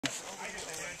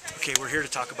Okay, we're here to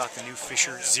talk about the new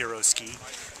Fischer Zero Ski.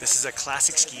 This is a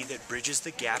classic ski that bridges the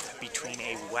gap between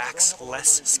a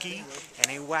waxless ski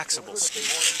and a waxable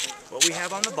ski. What we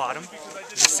have on the bottom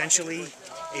is essentially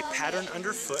a pattern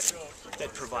underfoot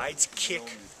that provides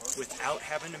kick without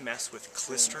having to mess with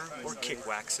clister or kick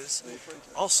waxes,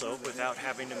 also without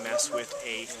having to mess with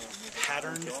a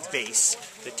patterned base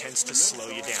that tends to slow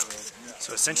you down.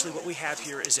 So essentially what we have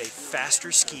here is a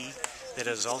faster ski that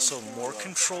is also more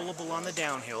controllable on the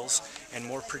downhills and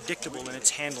more predictable in its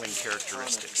handling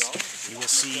characteristics. You will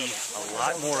see a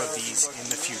lot more of these in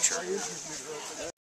the future.